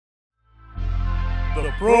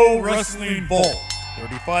The Pro Wrestling Vault.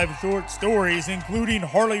 35 short stories including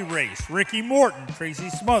Harley Race, Ricky Morton, Tracy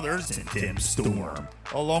Smothers, and Tim Storm.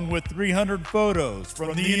 Along with 300 photos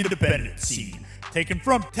from the independent scene, taken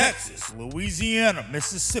from Texas, Louisiana,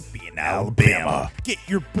 Mississippi, and Alabama. Get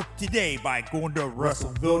your book today by going to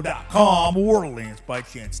WrestleVille.com or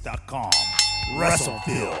LanceByChance.com.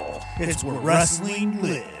 WrestleVille, it's where wrestling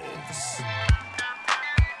lives.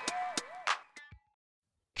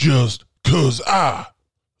 Just 'cause I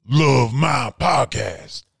love my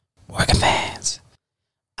podcast. Working fans.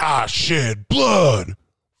 I shed blood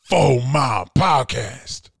for my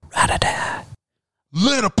podcast. Ra-da-da.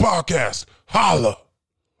 Let a podcast holla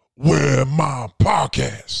where my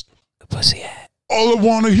podcast. The pussy at. All I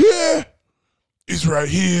want to hear is right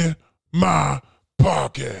here, my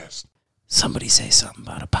podcast. Somebody say something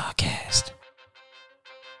about a podcast.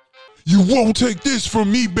 You won't take this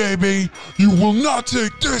from me, baby. You will not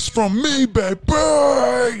take this from me,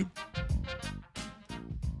 baby.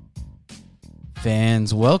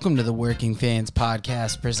 Fans, welcome to the Working Fans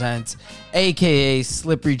Podcast Presents, aka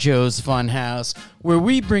Slippery Joe's Funhouse, where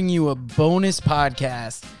we bring you a bonus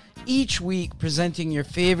podcast each week presenting your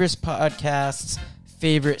favorite podcasts'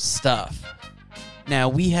 favorite stuff. Now,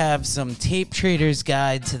 we have some Tape Trader's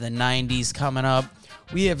Guide to the 90s coming up.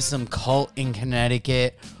 We have some Cult in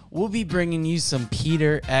Connecticut. We'll be bringing you some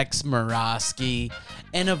Peter X. Morosky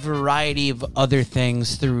and a variety of other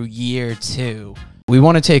things through year 2. We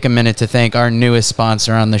want to take a minute to thank our newest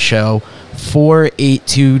sponsor on the show,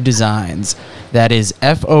 482 Designs. That is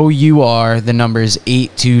FOUR, the numbers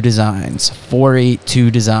 82 Designs,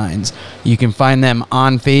 482 Designs. You can find them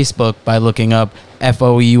on Facebook by looking up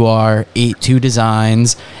FOUR 82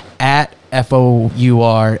 Designs, at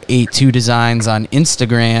FOUR 82 Designs on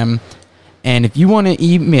Instagram. And if you want to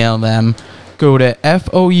email them, go to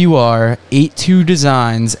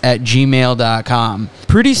FOUR82designs@gmail.com.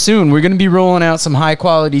 Pretty soon, we're going to be rolling out some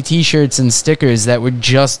high-quality t-shirts and stickers that were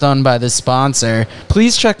just done by the sponsor.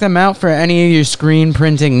 Please check them out for any of your screen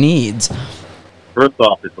printing needs. First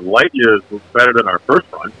off, it's light years better than our first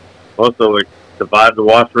run. Also, it survived the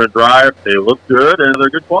washer and dryer. They look good, and they're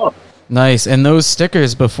good quality. Nice. And those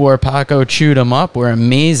stickers before Paco chewed them up were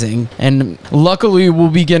amazing. And luckily, we'll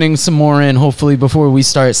be getting some more in, hopefully, before we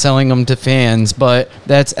start selling them to fans. But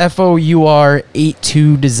that's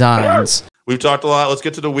FOUR82 Designs. We've talked a lot. Let's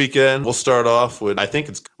get to the weekend. We'll start off with,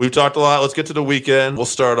 we've talked a lot. Let's get to the weekend. We'll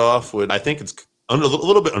start off with, a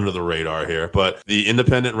little bit under the radar here, but the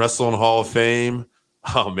Independent Wrestling Hall of Fame.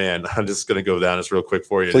 Oh, man. I'm just going to go down this real quick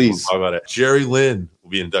for you. Please. We'll talk about it. Jerry Lynn will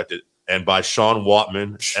be inducted. And by Sean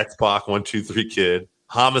Waltman, X-Pac 123 Kid,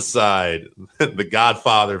 Homicide, the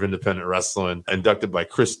godfather of independent wrestling, inducted by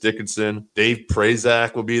Chris Dickinson. Dave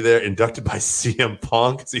Prazak will be there, inducted by CM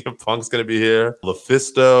Punk. CM Punk's going to be here.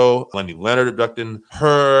 LuFisto, Lenny Leonard inducting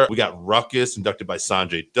her. We got Ruckus, inducted by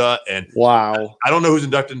Sanjay Dutt. And wow. I don't know who's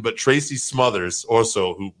inducting, but Tracy Smothers,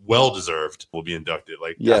 also, who well-deserved, will be inducted.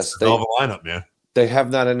 Yes, that's a hell of a lineup, man. They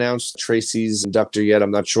have not announced Tracy's inductor yet.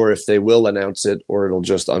 I'm not sure if they will announce it or it'll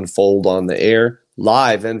just unfold on the air,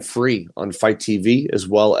 live and free on Fight TV as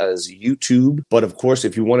well as YouTube. But of course,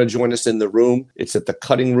 if you want to join us in the room, it's at the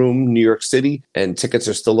Cutting Room, New York City, and tickets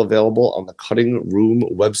are still available on the Cutting Room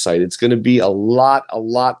website. It's going to be a lot of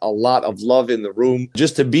love in the room,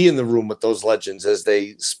 just to be in the room with those legends as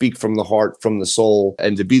they speak from the heart, from the soul,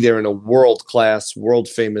 and to be there in a world-class,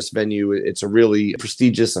 world-famous venue. It's a really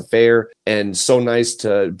prestigious affair, and so nice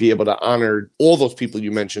to be able to honor all those people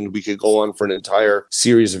you mentioned. We could go on for an entire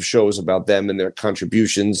series of shows about them and their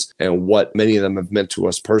contributions and what many of them have meant to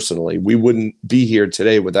us personally. We wouldn't be here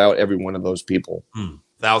today without every one of those people.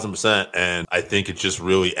 1,000%. And I think it just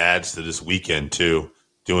really adds to this weekend too,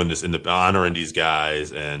 doing this in the honoring these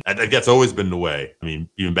guys. And I think that's always been the way. I mean,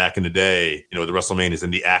 even back in the day, the WrestleManias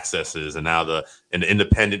and the accesses and now the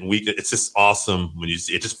independent week. It's just awesome when you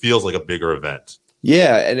see it. Just feels like a bigger event.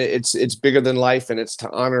 Yeah, and it's bigger than life, and it's to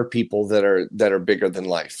honor people that are bigger than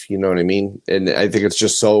life. You know what I mean? And I think it's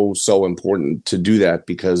just so important to do that,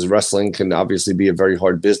 because wrestling can obviously be a very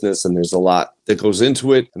hard business, and there's a lot that goes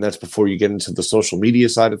into it, and that's before you get into the social media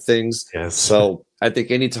side of things. Yes. So I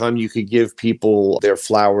think anytime you could give people their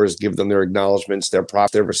flowers, give them their acknowledgments, their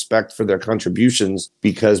props, their respect for their contributions,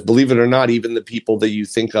 because believe it or not, even the people that you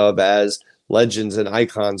think of as legends and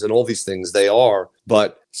icons and all these things, they are,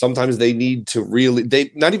 but sometimes they need to really, they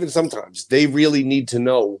really need to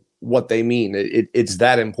know what they mean. It's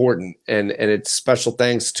that important, and it's special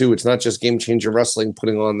thanks to. It's not just Game Changer Wrestling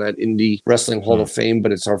putting on that Indie Wrestling Hall of Fame,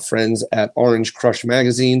 but it's our friends at Orange Crush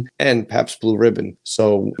Magazine and Pabst Blue Ribbon.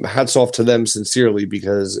 So hats off to them sincerely,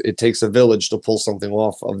 because it takes a village to pull something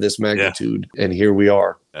off of this magnitude, and here we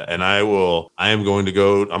are. And I'm going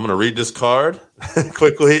to read this card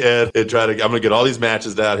quickly and I'm going to get all these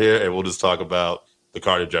matches down here, and we'll just talk about the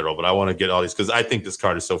card in general, but I want to get all these because I think this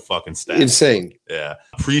card is so fucking stacked. Insane. Yeah.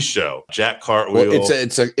 Pre-show, Jack Cartwheel. Well,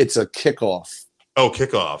 it's a kickoff. Oh,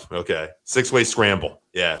 kickoff. Okay. 6-way scramble.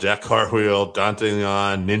 Yeah. Jack Cartwheel, Dante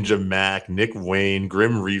Leon, Ninja Mac, Nick Wayne,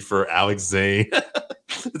 Grim Reaper, Alex Zane.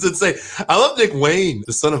 It's insane. I love Nick Wayne,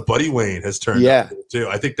 the son of Buddy Wayne, has turned up too.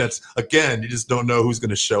 I think that's, again, you just don't know who's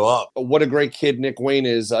going to show up. What a great kid Nick Wayne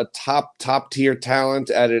is. A top tier talent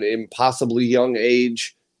at an impossibly young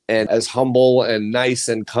age, and as humble and nice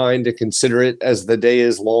and kind to consider it as the day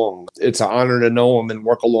is long. It's an honor to know him and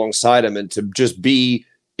work alongside him, and to just be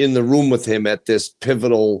in the room with him at this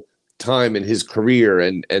pivotal time in his career,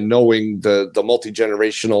 and knowing the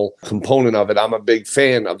multi-generational component of it. I'm a big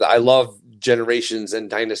fan of that. I love generations and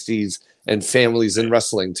dynasties and families in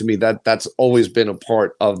wrestling. To me, that's always been a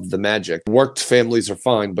part of the magic. Worked families are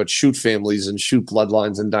fine, but shoot families and shoot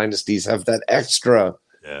bloodlines and dynasties have that extra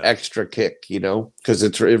kick, because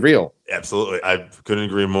it's real. Absolutely. I couldn't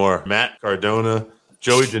agree more. Matt Cardona,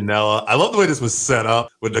 Joey Janela. I love the way this was set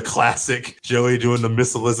up with the classic Joey doing the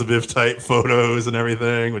Miss Elizabeth type photos and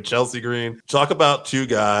everything with Chelsea Green. Talk about two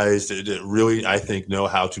guys that really, I think, know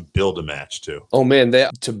how to build a match too. Oh man,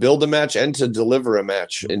 to build a match and to deliver a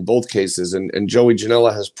match in both cases. And Joey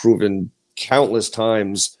Janela has proven countless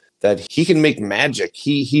times that he can make magic.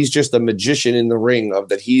 He's just a magician in the ring, of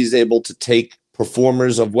that he's able to take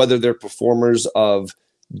performers, of whether they're performers of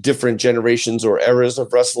different generations or eras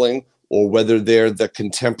of wrestling, or whether they're the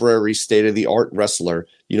contemporary state-of-the-art wrestler.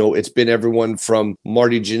 It's been everyone from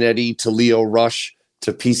Marty Jannetty to Leo Rush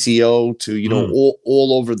to PCO to,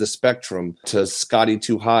 all over the spectrum, to Scotty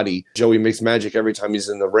 2 Hotty. Joey makes magic every time he's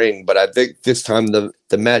in the ring, but I think this time the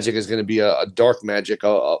magic is going to be a dark magic,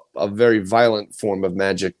 a very violent form of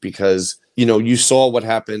magic, because you saw what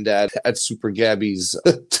happened at Super Gabby's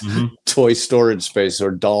toy storage space,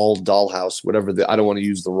 or dollhouse, whatever. I don't want to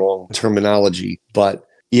use the wrong terminology, but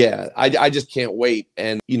yeah, I just can't wait.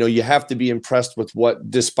 And, you have to be impressed with what,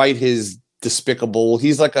 despite his despicable,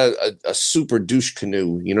 he's like a super douche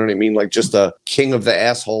canoe, you know what I mean? Like just a king of the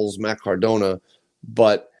assholes, Matt Cardona,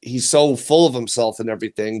 but he's so full of himself and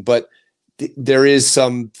everything. But there is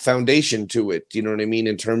some foundation to it, you know what I mean,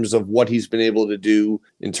 in terms of what he's been able to do,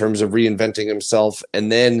 in terms of reinventing himself,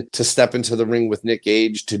 and then to step into the ring with Nick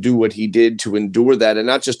Gage, to do what he did, to endure that, and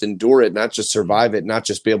not just endure it, not just survive it, not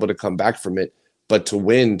just be able to come back from it, but to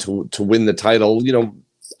win the title,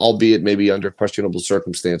 albeit maybe under questionable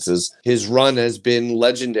circumstances. His run has been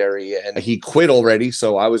legendary, and he quit already,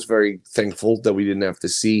 so I was very thankful that we didn't have to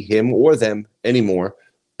see him or them anymore.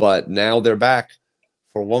 But now they're back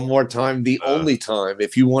for one more time, the only time.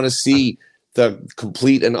 If you want to see the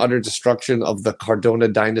complete and utter destruction of the Cardona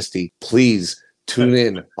dynasty, please tune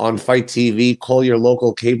in on Fight TV. Call your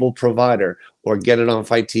local cable provider or get it on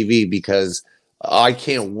Fight TV, because I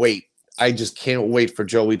can't wait. I just can't wait for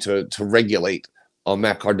Joey to regulate on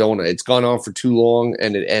Matt Cardona. It's gone on for too long,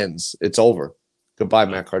 and it ends. It's over. Goodbye,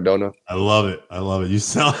 Matt Cardona. I love it. You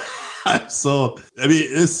sound...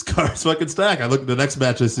 this card's fucking stacked. I look at the next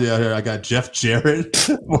match I see out here. I got Jeff Jarrett,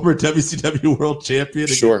 former WCW World Champion,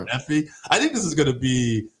 against Effie. I think this is going to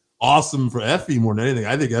be awesome for Effie more than anything.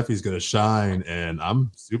 I think Effie's going to shine, and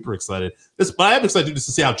I'm super excited. But I am excited just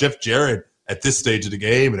to see how Jeff Jarrett at this stage of the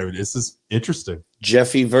game and everything. This is interesting.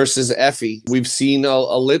 Jeffy versus Effie. We've seen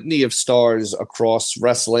a litany of stars across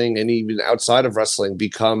wrestling and even outside of wrestling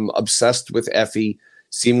become obsessed with Effie,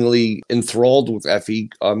 seemingly enthralled with Effie.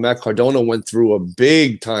 Matt Cardona went through a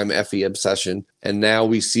big-time Effie obsession, and now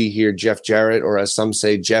we see here Jeff Jarrett, or as some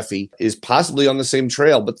say, Jeffy, is possibly on the same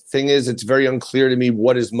trail. But the thing is, it's very unclear to me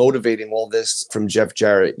what is motivating all this from Jeff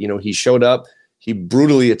Jarrett. He showed up, he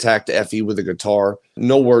brutally attacked Effie with a guitar.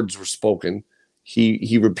 No words were spoken.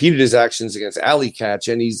 He repeated his actions against Alley Catch,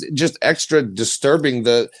 and he's just extra disturbing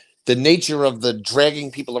the nature of the dragging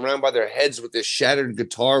people around by their heads with this shattered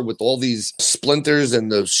guitar with all these splinters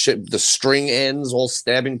and the string ends all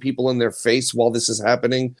stabbing people in their face while this is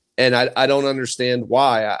happening. And I don't understand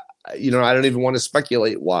why. I don't even want to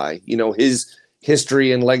speculate why. His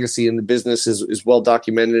history and legacy in the business is well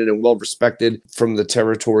documented and well respected from the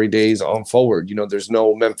territory days on forward. There's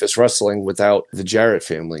no Memphis wrestling without the Jarrett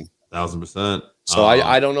family. 1,000%. So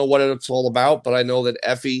I don't know what it's all about, but I know that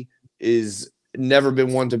Effie is never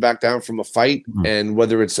been one to back down from a fight. And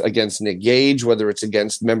whether it's against Nick Gage, whether it's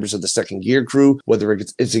against members of the Second Gear crew, whether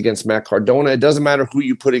it's against Matt Cardona, it doesn't matter who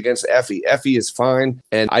you put against Effie. Effie is fine.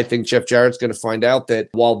 And I think Jeff Jarrett's going to find out that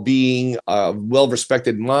while being a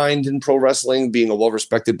well-respected mind in pro wrestling, being a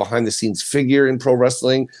well-respected behind-the-scenes figure in pro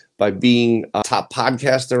wrestling, by being a top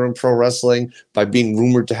podcaster in pro wrestling, by being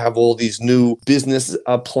rumored to have all these new business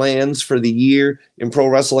plans for the year in pro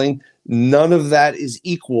wrestling, none of that is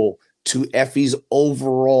equal to Effie's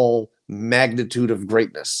overall magnitude of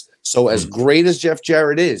greatness. So as great as Jeff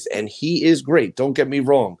Jarrett is, and he is great, don't get me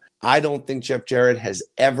wrong, I don't think Jeff Jarrett has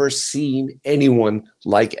ever seen anyone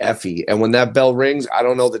like Effie. And when that bell rings, I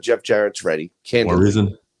don't know that Jeff Jarrett's ready. More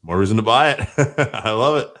reason to buy it. I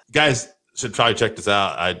love it. Guys, should probably check this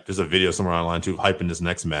out. There's a video somewhere online too, hyping this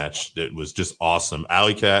next match that was just awesome.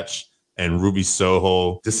 Alley Catch and Ruby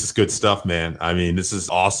Soho. This is good stuff, man. I mean, this is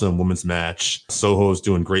awesome women's match. Soho's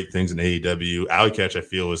doing great things in AEW. Alley Catch, I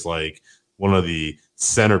feel, is like one of the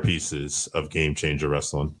centerpieces of Game Changer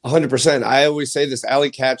Wrestling. 100%. I always say this,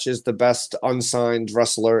 Alley Catch is the best unsigned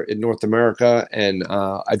wrestler in North America. And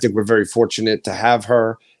I think we're very fortunate to have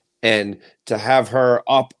her. And to have her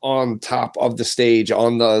up on top of the stage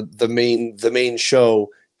on the main show,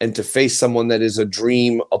 and to face someone that is a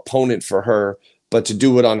dream opponent for her, but to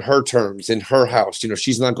do it on her terms in her house. You know,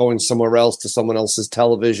 she's not going somewhere else to someone else's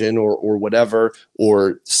television or whatever,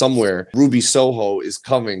 or somewhere. Ruby Soho is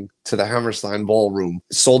coming to the Hammerstein Ballroom,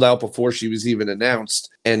 sold out before she was even announced.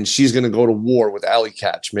 And she's going to go to war with Alley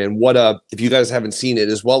Catch, man. If you guys haven't seen it,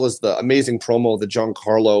 as well as the amazing promo that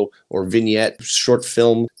Giancarlo, or vignette, short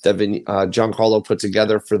film that Giancarlo put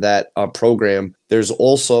together for that program, there's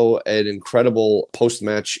also an incredible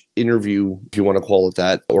post-match interview, if you want to call it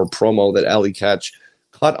that, or promo that Alley Catch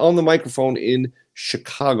cut on the microphone in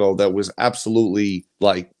Chicago that was absolutely,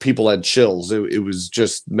 like, people had chills. It was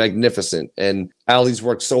just magnificent. And Allie's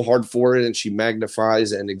worked so hard for it, and she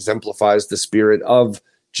magnifies and exemplifies the spirit of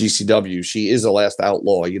GCW. She is a last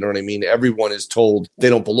outlaw. You know what I mean? Everyone is told they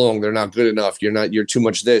don't belong. They're not good enough. You're too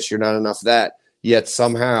much this. You're not enough that. Yet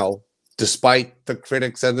somehow, despite the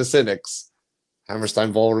critics and the cynics,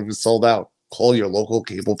 Hammerstein Ballroom is sold out. Call your local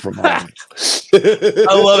cable provider.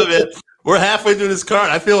 I love it, man. We're halfway through this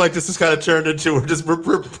card. I feel like this is kind of turned into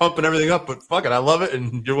we're pumping everything up, but fuck it, I love it,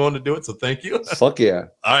 and you're willing to do it, so thank you. Fuck yeah.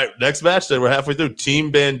 All right, next match then. We're halfway through.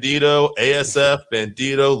 Team Bandito, ASF,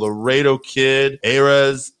 Bandito, Laredo Kid,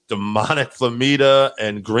 Ares, Demonic Flamita,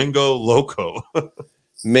 and Gringo Loco.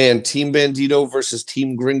 Man, Team Bandito versus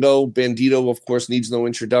Team Gringo. Bandito, of course, needs no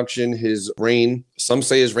introduction. His reign, some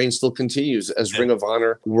say his reign still continues as Ring of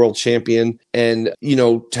Honor world champion. And, you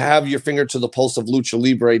know, to have your finger to the pulse of Lucha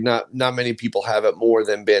Libre, not many people have it more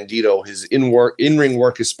than Bandito. His in-ring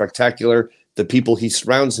work is spectacular. The people he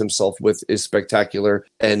surrounds himself with is spectacular.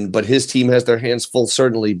 But his team has their hands full,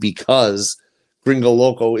 certainly, because Gringo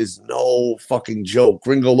Loco is no fucking joke.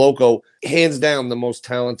 Gringo Loco, hands down, the most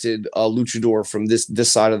talented luchador from this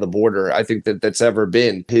side of the border, I think, that's ever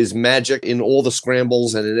been. His magic in all the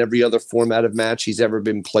scrambles and in every other format of match he's ever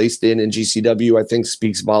been placed in GCW, I think,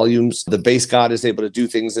 speaks volumes. The base god is able to do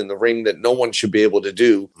things in the ring that no one should be able to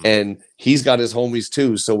do. And he's got his homies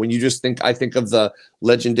too. So when you just I think of the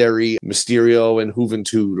legendary Mysterio and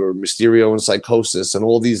Juventud, or Mysterio and Psychosis, and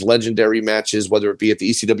all these legendary matches, whether it be at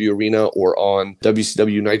the ECW Arena or on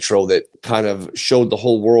WCW Nitro, that kind of showed the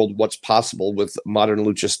whole world what's possible with modern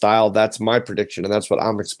lucha style. That's my prediction, and that's what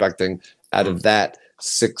I'm expecting out of that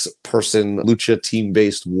 6-person lucha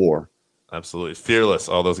team-based war. Absolutely. Fearless.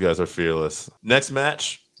 All those guys are fearless. Next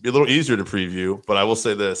match, be a little easier to preview, but I will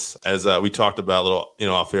say this, as we talked about a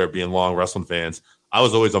little, off air, being long wrestling fans, I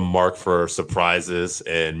was always a mark for surprises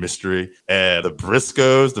and mystery. And the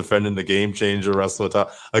Briscoes defending the Game Changer wrestler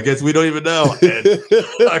against we don't even know. And,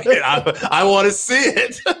 I want to see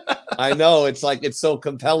it. I know. It's like, it's so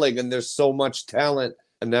compelling, and there's so much talent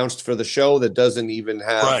announced for the show that doesn't even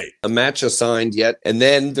have a match assigned yet. And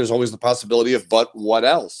then there's always the possibility of, but what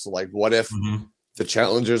else? Like, what if the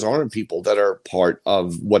challengers aren't people that are part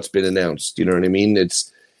of what's been announced? You know what I mean?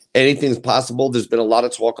 Anything's possible. There's been a lot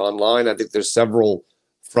of talk online. I think there's several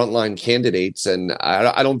frontline candidates, and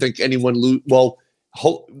I don't think anyone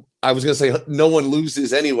I was going to say no one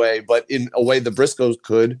loses anyway, but in a way the Briscoes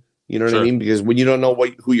could, you know what I mean? Because when you don't know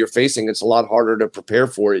who you're facing, it's a lot harder to prepare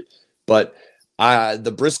for it. But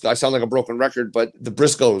the Briscoes, I sound like a broken record, but the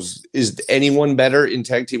Briscoes, is anyone better in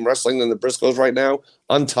tag team wrestling than the Briscoes right now?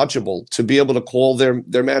 Untouchable. To be able to call their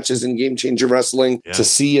matches in Game Changer Wrestling, to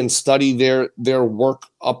see and study their work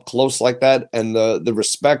up close like that, and the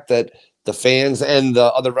respect that the fans and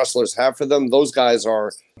the other wrestlers have for them, those guys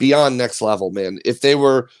are beyond next level, man. If they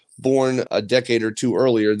were born a decade or two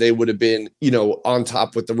earlier, they would have been, on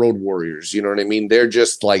top with the Road Warriors. You know what I mean? They're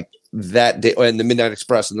just like that day, and the Midnight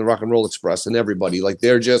Express and the Rock and Roll Express and everybody. Like,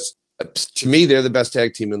 they're just, to me, they're the best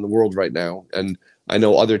tag team in the world right now. And I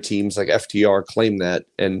know other teams like FTR claim that,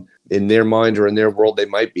 and in their mind or in their world, they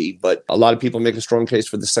might be. But a lot of people make a strong case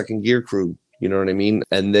for the Second Gear crew. You know what I mean?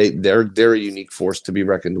 And they're a unique force to be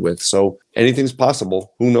reckoned with. So anything's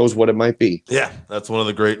possible. Who knows what it might be? Yeah, that's one of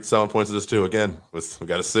the great selling points of this too. Again, we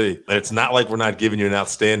got to see. And it's not like we're not giving you an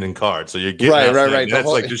outstanding card. So you're getting right. That's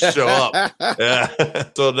like just show up. Yeah.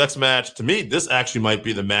 So the next match, to me, this actually might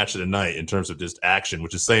be the match of the night in terms of just action,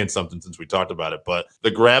 which is saying something since we talked about it. But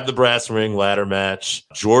the Grab the Brass Ring ladder match,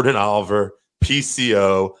 Jordan Oliver,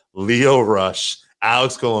 PCO, Leo Rush,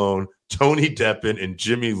 Alex Colon, Tony Deppen, and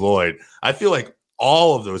Jimmy Lloyd. I feel like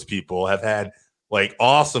all of those people have had like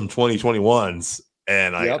awesome 2021s.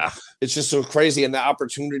 And it's just so crazy. And the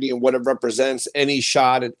opportunity and what it represents, any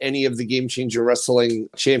shot at any of the Game Changer Wrestling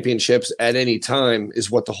championships at any time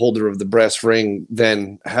is what the holder of the brass ring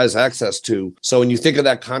then has access to. So when you think of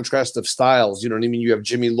that contrast of styles, you know what I mean? You have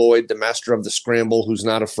Jimmy Lloyd, the master of the scramble, who's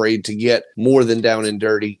not afraid to get more than down and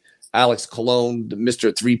dirty. Alex Colon, the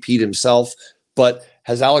Mr. Three-Peat himself. But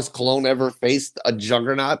has Alex Colon ever faced a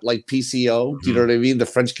juggernaut like PCO? Do you know what I mean? The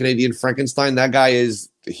French-Canadian Frankenstein, that guy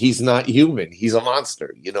he's not human. He's a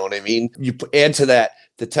monster. You know what I mean? You add to that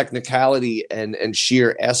the technicality and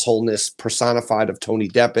sheer assholeness personified of Tony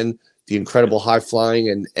Deppen, the incredible high flying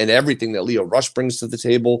and everything that Leo Rush brings to the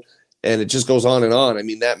table. And it just goes on and on. I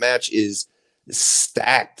mean, that match is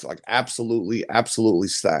stacked, like absolutely, absolutely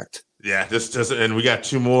stacked. Yeah, and we got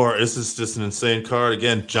two more. This is just an insane card.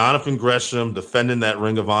 Again, Jonathan Gresham defending that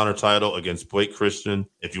Ring of Honor title against Blake Christian.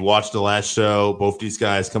 If you watched the last show, both these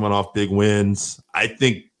guys coming off big wins. I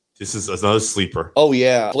think this is another sleeper. Oh,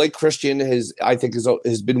 yeah. Blake Christian has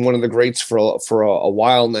been one of the greats for a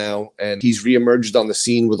while now, and he's reemerged on the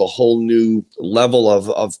scene with a whole new level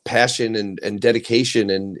of passion and dedication,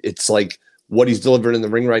 and it's like, what he's delivering in the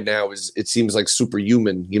ring right now it seems like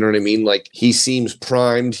superhuman. You know what I mean? Like, he seems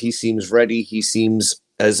primed. He seems ready. He seems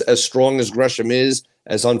as strong as Gresham is,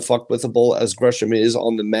 as unfuckwithable as Gresham is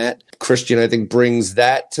on the mat. Christian, I think, brings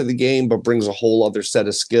that to the game, but brings a whole other set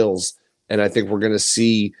of skills. And I think we're going to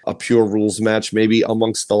see a pure rules match, maybe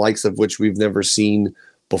amongst the likes of which we've never seen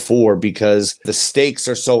before, because the stakes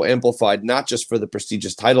are so amplified, not just for the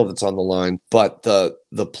prestigious title that's on the line, but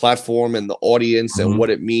the platform and the audience and what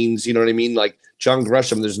it means. You know what I mean? Like, John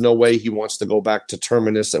Gresham, there's no way he wants to go back to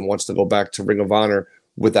Terminus and wants to go back to Ring of Honor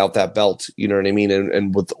without that belt. You know what I mean?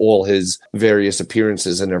 And with all his various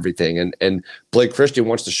appearances and everything. And Blake Christian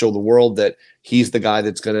wants to show the world that he's the guy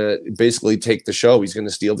that's going to basically take the show. He's going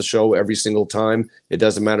to steal the show every single time. It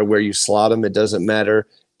doesn't matter where you slot him. It doesn't matter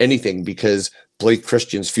anything, because Blake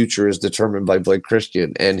Christian's future is determined by Blake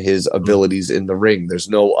Christian and his abilities in the ring. There's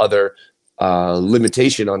no other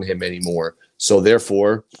limitation on him anymore. So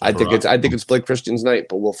therefore, I think it's Blake Christian's night,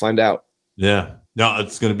 but we'll find out. Yeah, no,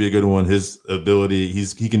 it's going to be a good one. His ability,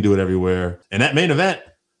 he can do it everywhere. And that main event,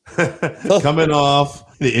 coming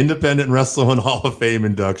off the Independent Wrestling Hall of Fame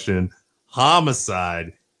induction,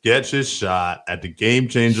 Homicide gets his shot at the Game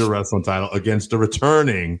Changer Wrestling title against the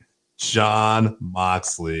returning Jon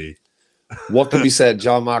Moxley. What can be said?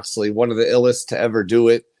 Jon Moxley, one of the illest to ever do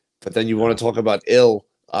it. But then you want to talk about ill.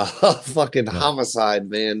 Fucking Homicide,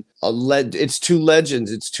 man. It's two legends.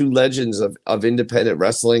 It's two legends of independent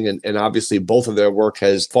wrestling. And obviously both of their work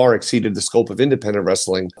has far exceeded the scope of independent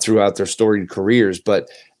wrestling throughout their storied careers. But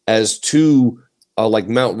as two like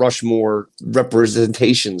Mount Rushmore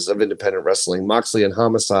representations of independent wrestling, Moxley and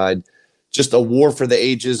Homicide, just a war for the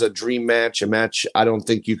ages, a dream match, a match I don't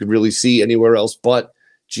think you could really see anywhere else but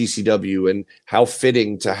GCW, and how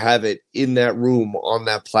fitting to have it in that room on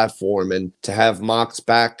that platform, and to have Mox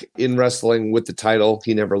back in wrestling with the title.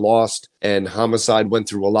 He never lost, and Homicide went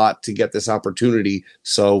through a lot to get this opportunity.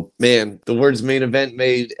 So, man, the words main event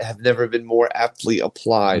have never been more aptly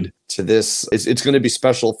applied to this. It's going to be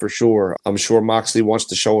special for sure. I'm sure Moxley wants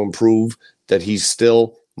to show and prove that he's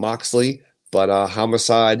still Moxley, but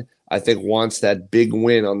Homicide, I think, wants that big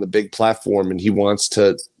win on the big platform, and he wants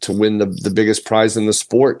to win the biggest prize in the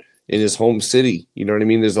sport in his home city. You know what I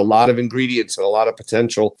mean? There's a lot of ingredients and a lot of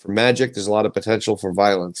potential for magic. There's a lot of potential for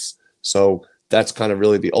violence. So that's kind of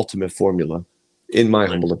really the ultimate formula, in my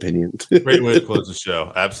humble opinion. Great way to close the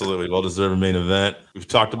show. Absolutely. Well-deserved main event. We've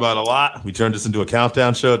talked about a lot. We turned this into a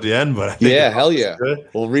countdown show at the end, but I think hell yeah. Good.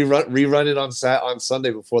 We'll rerun it on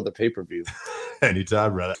Sunday before the pay-per-view.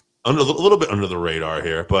 Anytime, brother. A little bit under the radar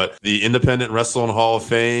here, but the Independent Wrestling Hall of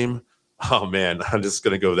Fame. Oh man, I'm just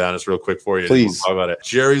gonna go down this real quick for you. Please talk about it.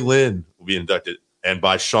 Jerry Lynn will be inducted and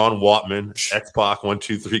by Sean Watman, X-Pac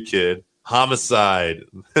 123 Kid, Homicide,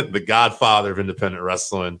 the godfather of independent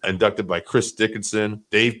wrestling, inducted by Chris Dickinson.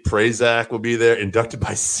 Dave Prazak will be there, inducted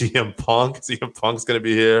by CM Punk. CM Punk's going to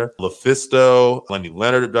be here. LuFisto, Lenny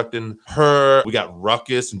Leonard inducting her. We got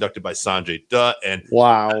Ruckus, inducted by Sanjay Dutt. And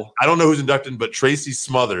wow. I don't know who's inducted, but Tracy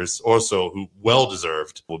Smothers, also, who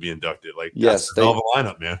well-deserved, will be inducted. Like, yes, that's a hell of a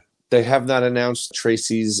lineup, man. They have not announced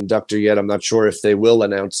Tracy's inductor yet. I'm not sure if they will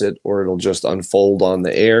announce it or it'll just unfold on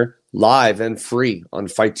the air, live and free on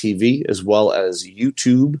Fight TV as well as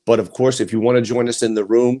YouTube. But of course, if you want to join us in the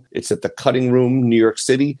room, it's at the Cutting Room, New York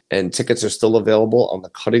City, and tickets are still available on the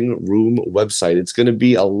Cutting Room website. It's going to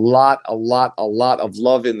be a lot of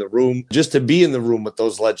love in the room, just to be in the room with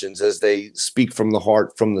those legends as they speak from the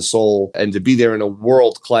heart, from the soul, and to be there in a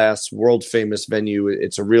world-class, world-famous venue.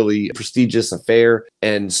 It's a really prestigious affair,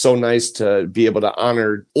 and so nice to be able to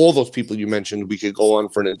honor all those people you mentioned. We could go on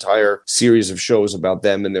for an entire series of shows about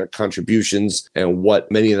them and their contributions and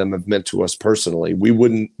what many of them have meant to us personally. We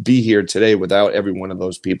wouldn't be here today without every one of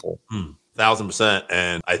those people. 1,000%.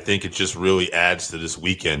 And I think it just really adds to this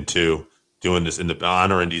weekend too, doing this in the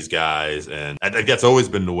honoring these guys. And I think that's always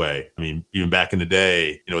been the way. I mean, even back in the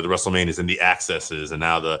day, you know, the WrestleManias and the accesses and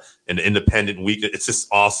now the independent week, it's just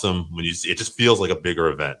awesome when you see it. Just feels like a bigger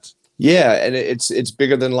event. Yeah, and it's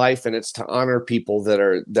bigger than life, and it's to honor people that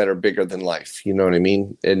are bigger than life. You know what I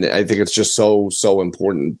mean? And I think it's just so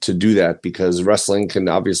important to do that, because wrestling can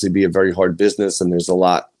obviously be a very hard business, and there's a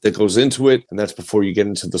lot that goes into it, and that's before you get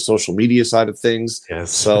into the social media side of things. Yes.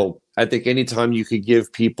 So I think anytime you could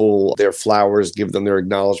give people their flowers, give them their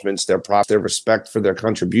acknowledgments, their props, their respect for their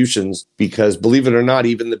contributions, because believe it or not,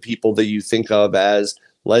 even the people that you think of as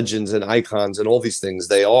legends and icons and all these things,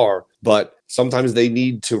 they are, but sometimes they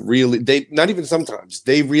need to really, not even sometimes,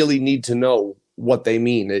 they really need to know what they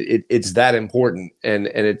mean. It's that important. And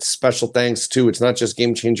it's special thanks to, it's not just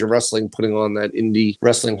Game Changer Wrestling putting on that Indie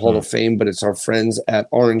Wrestling Hall of Fame, but it's our friends at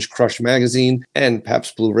Orange Crush Magazine and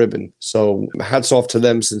Pabst Blue Ribbon. So hats off to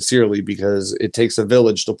them sincerely, because it takes a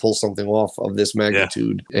village to pull something off of this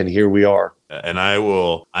magnitude. Yeah. And here we are. And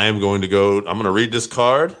I'm going to read this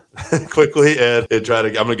card quickly and I'm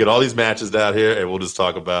going to get all these matches down here, and we'll just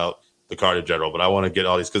talk about the card in general, but I want to get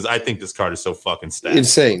all these because I think this card is so fucking stacked.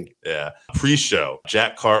 Insane. Yeah. Pre-show,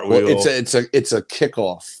 Jack Cartwheel. Well, it's a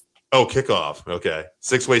kickoff. Oh, kickoff. Okay.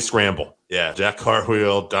 6-way scramble. Yeah. Jack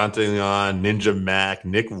Cartwheel, Dante Leon, Ninja Mac,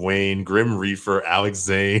 Nick Wayne, Grim Reaper, Alex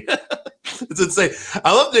Zane. It's insane.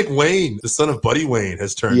 I love Nick Wayne, the son of Buddy Wayne,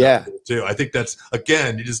 has turned up too. I think that's,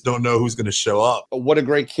 again, you just don't know who's going to show up. What a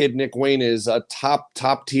great kid Nick Wayne is. A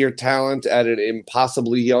top tier talent at an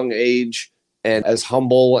impossibly young age. And as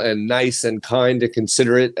humble and nice and kind and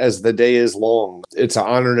considerate as the day is long. It's an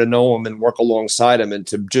honor to know him and work alongside him, and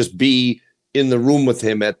to just be in the room with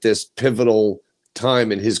him at this pivotal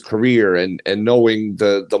time in his career, and knowing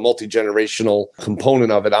the multi-generational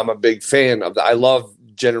component of it. I'm a big fan of that. I love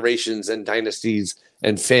generations and dynasties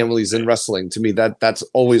and families in wrestling. To me, that's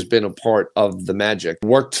always been a part of the magic.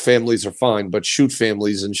 Worked families are fine, but shoot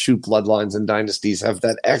families and shoot bloodlines and dynasties have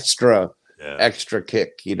that extra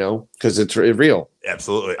kick, you know, because it's real.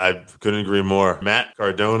 Absolutely. I couldn't agree more. Matt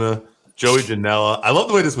Cardona, Joey Janela. I love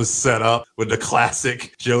the way this was set up with the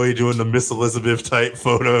classic Joey doing the Miss Elizabeth type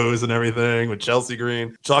photos and everything with Chelsea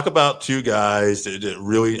Green. Talk about two guys that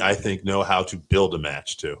really, I think, know how to build a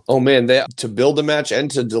match too. Oh man, they to build a match and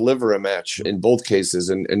to deliver a match in both cases.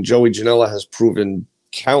 And Joey Janela has proven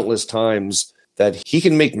countless times that he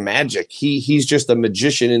can make magic. He's just a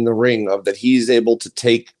magician in the ring, of that he's able to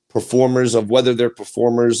take performers, of whether they're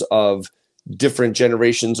performers of different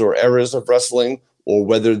generations or eras of wrestling, or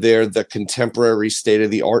whether they're the contemporary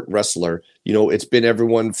state-of-the-art wrestler. You know, it's been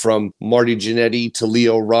everyone from Marty Jannetty to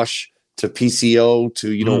Leo Rush to PCO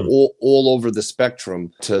to, you know, all over the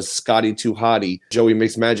spectrum, to Scotty 2 Hotty. Joey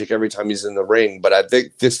makes magic every time he's in the ring, but I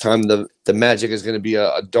think this time the magic is going to be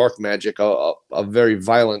a dark magic, a very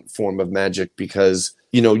violent form of magic, because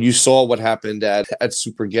you know, you saw what happened at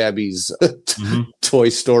Super Gabby's toy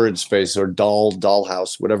storage space, or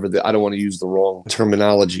dollhouse, whatever. I don't want to use the wrong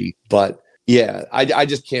terminology, but yeah, I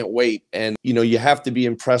just can't wait. And, you know, you have to be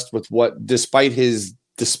impressed with what, despite his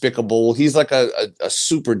despicable, he's like a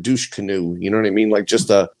super douche canoe, you know what I mean? Like just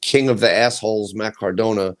a king of the assholes, Matt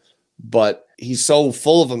Cardona, but he's so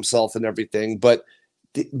full of himself and everything, but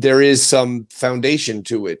there is some foundation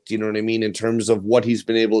to it, you know what I mean, in terms of what he's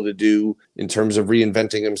been able to do, in terms of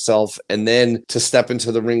reinventing himself, and then to step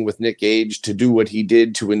into the ring with Nick Gage, to do what he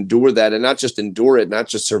did, to endure that, and not just endure it, not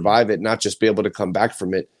just survive it, not just be able to come back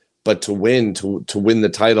from it, but to win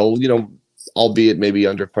the title, you know, albeit maybe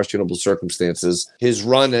under questionable circumstances. His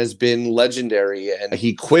run has been legendary, and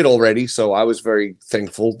he quit already, so I was very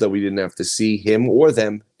thankful that we didn't have to see him or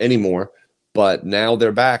them anymore. But now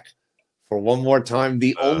they're back for one more time,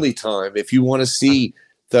 the only time. If you want to see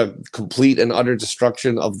the complete and utter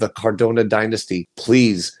destruction of the Cardona dynasty,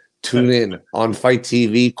 please tune in on Fight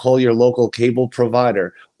TV. Call your local cable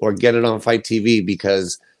provider or get it on Fight TV,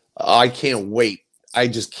 because I can't wait. I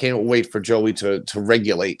just can't wait for Joey to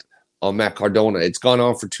regulate on Matt Cardona. It's gone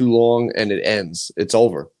on for too long, and it ends. It's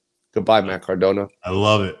over. Goodbye, Matt Cardona. I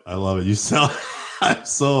love it. You sound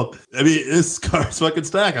so. I mean, this card's fucking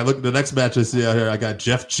stacked. I look at the next match I see out here. I got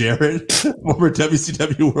Jeff Jarrett, former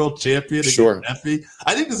WCW World Champion, against Effie.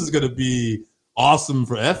 I think this is going to be awesome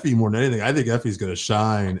for Effie more than anything. I think Effie's going to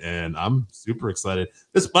shine, and I'm super excited.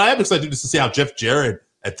 But I am excited just to see how Jeff Jarrett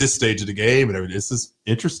at this stage of the game and everything. This is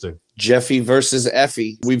interesting. Jeffy versus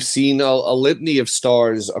Effie. We've seen a litany of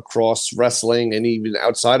stars across wrestling and even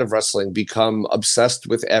outside of wrestling become obsessed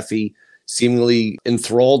with Effie, seemingly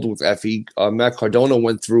enthralled with Effie. Matt Cardona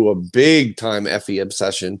went through a big-time Effie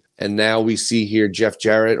obsession, and now we see here Jeff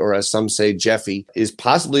Jarrett, or as some say, Jeffy, is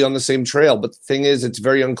possibly on the same trail. But the thing is, it's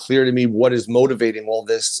very unclear to me what is motivating all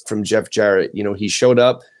this from Jeff Jarrett. You know, he showed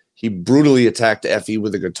up, he brutally attacked Effie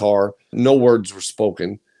with a guitar. No words were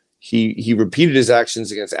spoken. He repeated his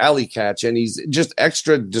actions against Alley Catch, and he's just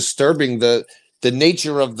extra disturbing the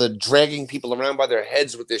nature of the dragging people around by their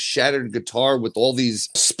heads with this shattered guitar with all these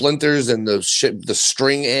splinters and the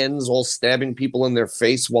string ends all stabbing people in their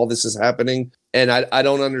face while this is happening. And I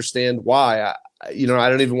don't understand why. I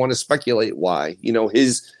don't even want to speculate why. You know,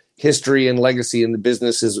 his history and legacy in the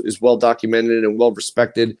business is well documented and well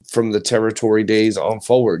respected from the territory days on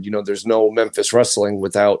forward. You know, there's no Memphis wrestling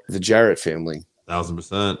without the Jarrett family.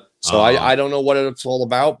 1,000%. So I don't know what it's all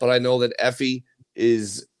about, but I know that Effie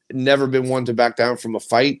is never been one to back down from a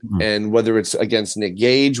fight. And whether it's against Nick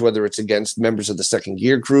Gage, whether it's against members of the Second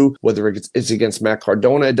Gear crew, whether it's against Matt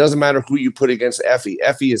Cardona, it doesn't matter who you put against Effie.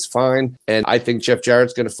 Effie is fine. And I think Jeff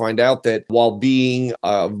Jarrett's going to find out that while being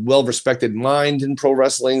a well-respected mind in pro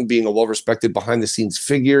wrestling, being a well-respected behind-the-scenes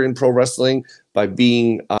figure in pro wrestling, by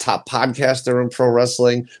being a top podcaster in pro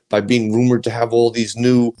wrestling, by being rumored to have all these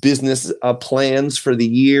new business plans for the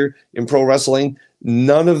year in pro wrestling,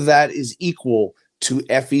 none of that is equal to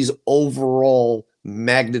Effie's overall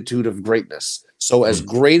magnitude of greatness. So as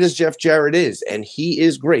great as Jeff Jarrett is, and he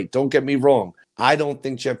is great, don't get me wrong, I don't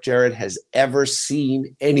think Jeff Jarrett has ever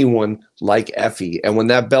seen anyone like Effie. And when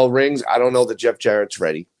that bell rings, I don't know that Jeff Jarrett's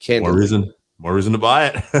ready. More reason to buy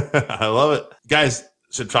it. I love it. Guys,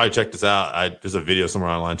 should try to check this out. There's a video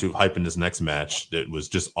somewhere online too hyping this next match that was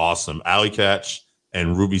just awesome. Alley Catch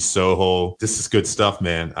and Ruby Soho. This is good stuff,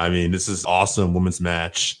 man. I mean, this is awesome women's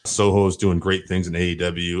match. Soho's doing great things in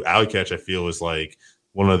AEW. Alley Catch, I feel, is like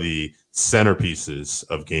one of the centerpieces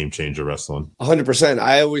of Game Changer Wrestling. 100%.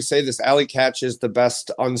 I always say this. Alley Catch is the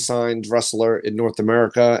best unsigned wrestler in North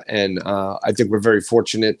America, and I think we're very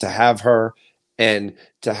fortunate to have her. And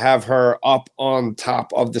to have her up on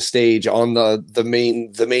top of the stage on the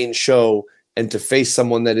main show, and to face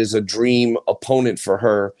someone that is a dream opponent for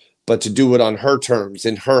her, but to do it on her terms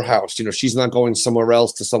in her house. You know, she's not going somewhere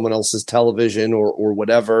else to someone else's television or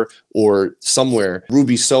whatever, or somewhere.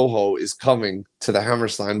 Ruby Soho is coming to the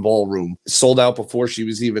Hammerstein Ballroom, sold out before she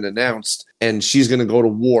was even announced. And she's going to go to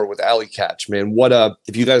war with Alley Catch, man.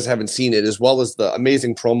 If you guys haven't seen it, as well as the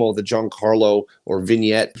amazing promo, the Giancarlo or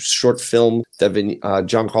vignette short film that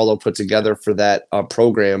Giancarlo put together for that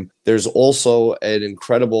program. There's also an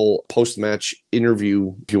incredible post-match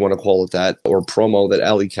interview, if you want to call it that, or promo that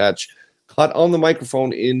Alley Catch cut on the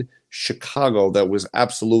microphone in Chicago that was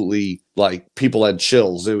absolutely, like, people had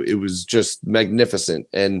chills. It was just magnificent.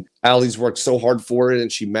 And Allie's worked so hard for it,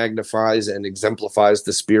 and she magnifies and exemplifies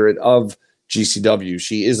the spirit of GCW.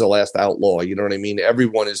 She is a last outlaw. You know what I mean?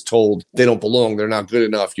 Everyone is told they don't belong. They're not good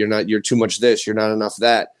enough. You're too much this. You're not enough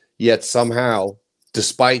that. Yet somehow,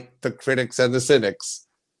 despite the critics and the cynics,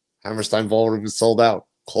 Hammerstein Ballroom is sold out.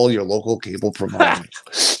 Call your local cable provider.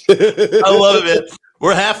 I love it, man.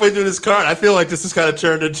 We're halfway through this card. I feel like this is kind of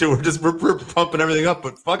turned into we're pumping everything up,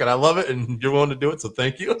 but fuck it, I love it, and you're willing to do it, so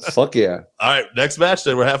thank you. Fuck yeah! All right, next match.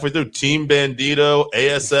 Then we're halfway through. Team Bandito,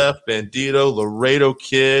 ASF, Bandito, Laredo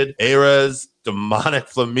Kid, Ares, Demonic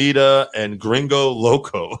Flamita, and Gringo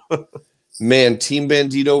Loco. Man, Team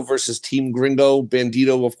Bandito versus Team Gringo.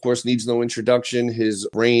 Bandito, of course, needs no introduction. His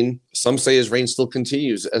reign, some say his reign still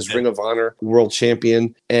continues as Ring of Honor world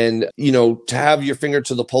champion. And, you know, to have your finger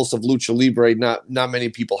to the pulse of Lucha Libre, not many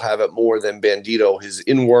people have it more than Bandito. His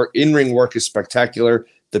in-ring work is spectacular.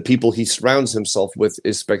 The people he surrounds himself with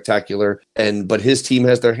is spectacular. But his team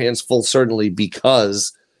has their hands full, certainly,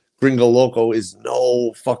 because Gringo Loco is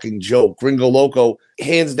no fucking joke. Gringo Loco,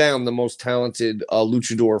 hands down, the most talented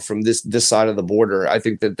luchador from this side of the border, I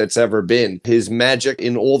think that's ever been. His magic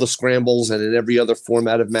in all the scrambles and in every other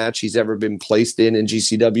format of match he's ever been placed in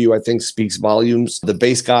GCW, I think speaks volumes. The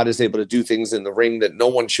base god is able to do things in the ring that no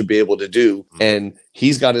one should be able to do. And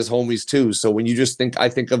he's got his homies too. So when you just think, I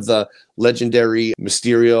think of the legendary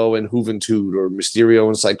Mysterio and Juventud, or Mysterio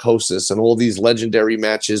and Psychosis, and all these legendary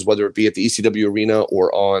matches, whether it be at the ECW arena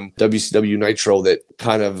or on WCW Nitro, that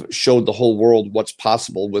kind of showed the whole world what's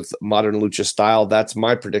possible with modern lucha style. That's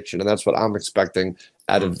my prediction, and that's what I'm expecting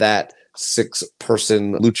out of that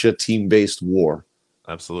 6-person lucha team-based war.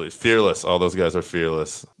 Absolutely. Fearless. All those guys are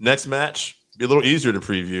fearless. Next match, be a little easier to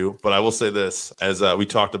preview, but I will say this, as we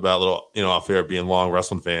talked about a little, off air, being long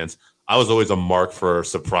wrestling fans, I was always a mark for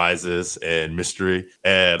surprises and mystery.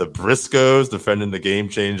 And the Briscoes defending the Game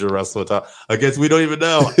Changer wrestler against we don't even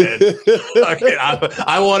know. And,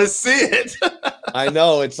 I want to see it. I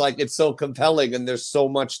know. It's like, it's so compelling, and there's so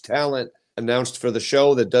much talent announced for the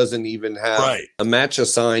show that doesn't even have a match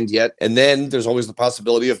assigned yet. And then there's always the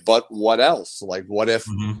possibility of, but what else? Like, what if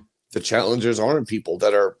the challengers aren't people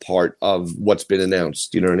that are part of what's been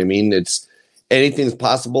announced? You know what I mean? It's anything's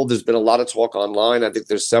possible. There's been a lot of talk online. I think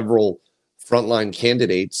there's several frontline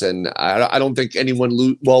candidates, and I don't think anyone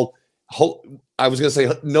I was going to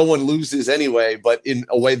say no one loses anyway, but in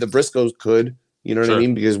a way the Briscoes could, you know what I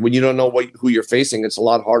mean? Because when you don't know who you're facing, it's a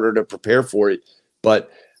lot harder to prepare for it.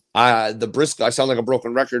 But the Briscoes, I sound like a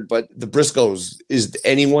broken record, but the Briscoes, is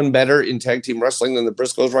anyone better in tag team wrestling than the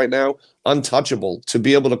Briscoes right now? Untouchable. To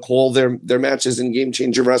be able to call their matches in Game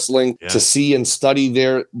Changer Wrestling, to see and study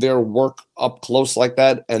their work up close like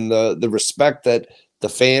that, and the respect that the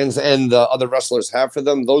fans and the other wrestlers have for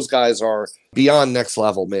them, those guys are beyond next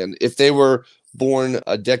level, man. If they were born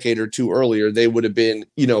a decade or two earlier, they would have been,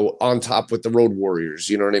 on top with the Road Warriors.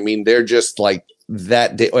 You know what I mean? They're just like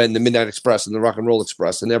that day, and the Midnight Express and the Rock and Roll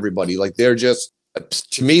Express and everybody. Like, they're just,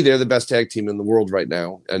 to me, they're the best tag team in the world right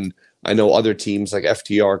now. And I know other teams like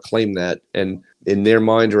FTR claim that, and in their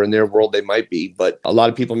mind or in their world, they might be. But a lot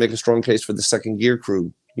of people make a strong case for the Second Gear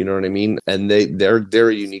Crew. You know what I mean? And they're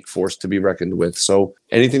a unique force to be reckoned with. So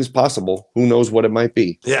anything's possible. Who knows what it might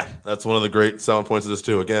be? Yeah, that's one of the great selling points of this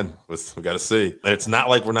too. Again, we got to see. And it's not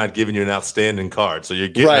like we're not giving you an outstanding card. So you're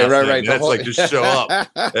getting right. It's like just show up.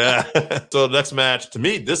 Yeah. So the next match, to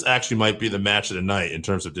me, this actually might be the match of the night in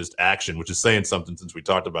terms of just action, which is saying something since we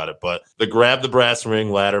talked about it. But the Grab the Brass Ring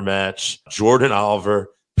ladder match, Jordan Oliver,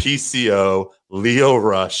 PCO, Leo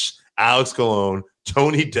Rush, Alex Colon,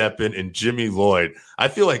 Tony Deppen, and Jimmy Lloyd. I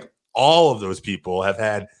feel like all of those people have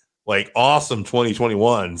had like awesome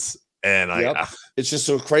 2021s. And it's just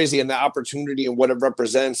so crazy. And the opportunity and what it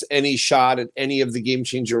represents, any shot at any of the Game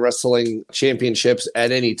Changer Wrestling championships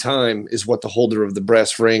at any time, is what the holder of the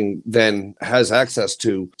brass ring then has access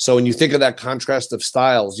to. So when you think of that contrast of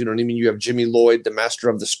styles, you know what I mean? You have Jimmy Lloyd, the master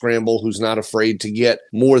of the scramble, who's not afraid to get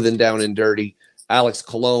more than down and dirty. Alex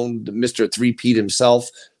Colon, Mr. Three-Peat himself.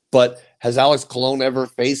 But has Alex Colon ever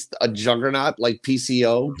faced a juggernaut like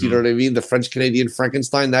PCO? Do you know what I mean? The French-Canadian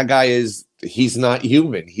Frankenstein. That guy he's not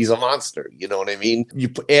human. He's a monster. You know what I mean?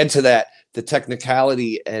 You add to that the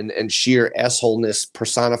technicality and sheer assholeness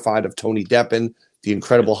personified of Tony Deppen, the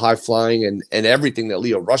incredible high flying and everything that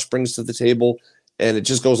Leo Rush brings to the table. And it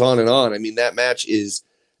just goes on and on. I mean, that match is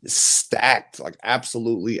stacked, like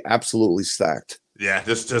absolutely, absolutely stacked. Yeah,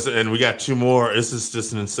 and we got two more. This is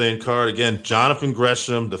just an insane card. Again, Jonathan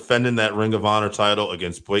Gresham defending that Ring of Honor title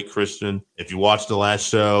against Blake Christian. If you watched the last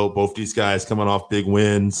show, both these guys coming off big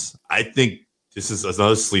wins. I think this is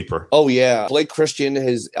another sleeper. Oh yeah, Blake Christian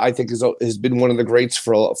has been one of the greats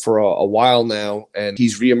for a while now, and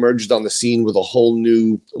he's reemerged on the scene with a whole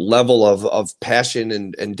new level of passion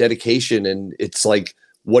and dedication. And it's like,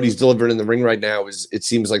 what he's delivered in the ring right now it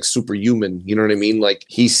seems like superhuman. You know what I mean? Like,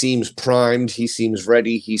 he seems primed. He seems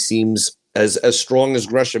ready. He seems as strong as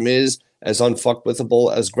Gresham is, as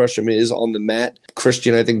unfuckwithable as Gresham is on the mat.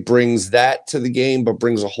 Christian, I think, brings that to the game, but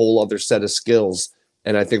brings a whole other set of skills.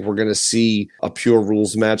 And I think we're going to see a pure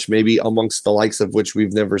rules match, maybe amongst the likes of which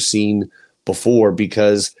we've never seen before,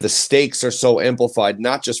 because the stakes are so amplified,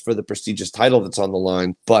 not just for the prestigious title that's on the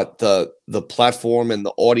line, but the platform and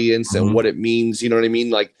the audience and what it means. You know what I mean?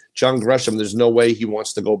 Like, John Gresham, there's no way he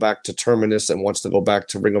wants to go back to Terminus and wants to go back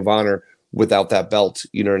to Ring of Honor without that belt.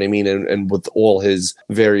 You know what I mean? And with all his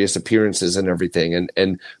various appearances and everything.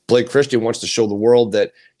 And Blake Christian wants to show the world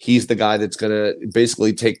that he's the guy that's going to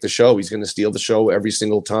basically take the show. He's going to steal the show every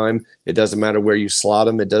single time. It doesn't matter where you slot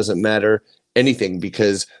him. It doesn't matter anything,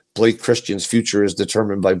 because Blake Christian's future is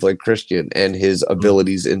determined by Blake Christian and his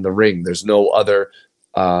abilities in the ring. There's no other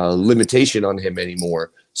limitation on him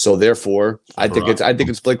anymore. So therefore, I think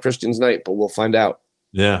it's Blake Christian's night, but we'll find out.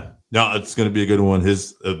 Yeah. No, it's going to be a good one.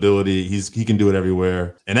 His ability, he can do it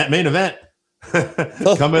everywhere. And that main event,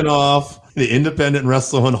 coming off the Independent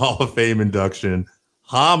Wrestling Hall of Fame induction,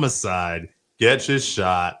 Homicide gets his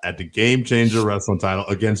shot at the Game Changer Wrestling title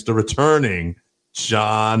against the returning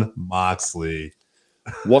Jon Moxley.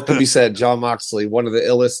 What can be said? Jon Moxley, one of the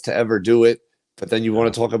illest to ever do it. But then you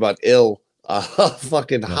want to talk about ill.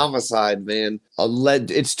 Fucking Homicide, man.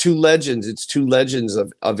 It's two legends. It's two legends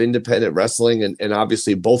of independent wrestling. And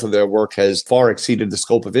obviously both of their work has far exceeded the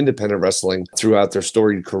scope of independent wrestling throughout their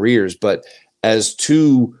storied careers. But as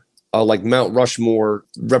two like Mount Rushmore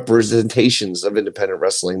representations of independent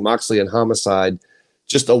wrestling, Moxley and Homicide,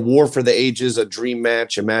 just a war for the ages, a dream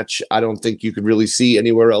match, a match I don't think you could really see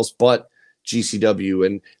anywhere else but GCW,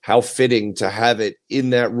 and how fitting to have it in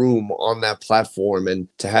that room on that platform, and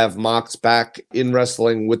to have Mox back in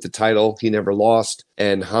wrestling with the title he never lost,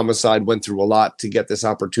 and Homicide went through a lot to get this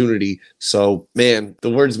opportunity. So man, the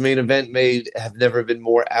words main event made have never been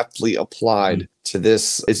more aptly applied to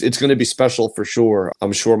this. It's going to be special for sure.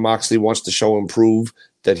 I'm sure Moxley wants to show and prove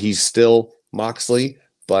that he's still Moxley,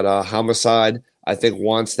 but Homicide, I think,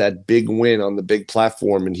 wants that big win on the big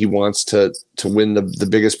platform, and he wants to win the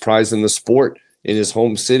biggest prize in the sport in his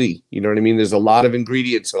home city. You know what I mean? There's a lot of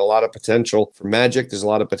ingredients and a lot of potential for magic. There's a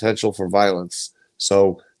lot of potential for violence.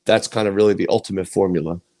 So that's kind of really the ultimate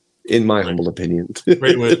formula, in my humble opinion.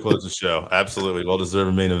 Great way to close the show. Absolutely.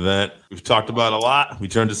 Well-deserved main event. We've talked about a lot. We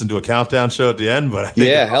turned this into a countdown show at the end, but I think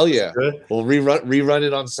hell yeah. Good. We'll rerun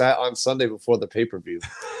it on Sunday before the pay-per-view.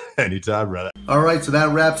 Anytime, brother. All right, so that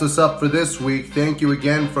wraps us up for this week. Thank you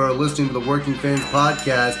again for listening to the Working Fans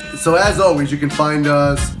Podcast. So as always, you can find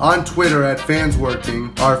us on Twitter at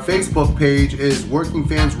FansWorking. Our Facebook page is Working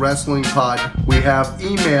Fans Wrestling Pod. We have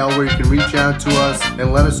email where you can reach out to us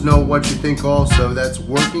and let us know what you think also. That's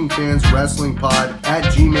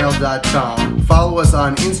workingfanswrestlingpod@gmail.com. Follow us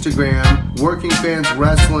on Instagram,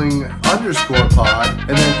 workingfanswrestling_pod.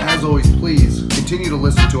 And then as always, please continue to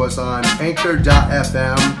listen to us on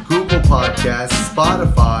Anchor.fm, Google Podcasts,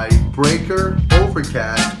 Spotify, Breaker,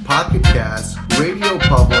 Overcast, Pocket Cast, Radio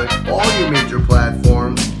Public, all your major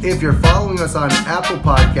platforms. If you're following us on Apple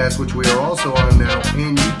Podcasts, which we are also on now,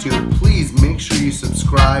 and YouTube, please make sure you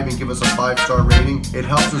subscribe and give us a 5-star rating. It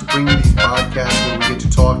helps us bring you these podcasts where we get to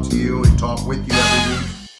talk to you and talk with you every week.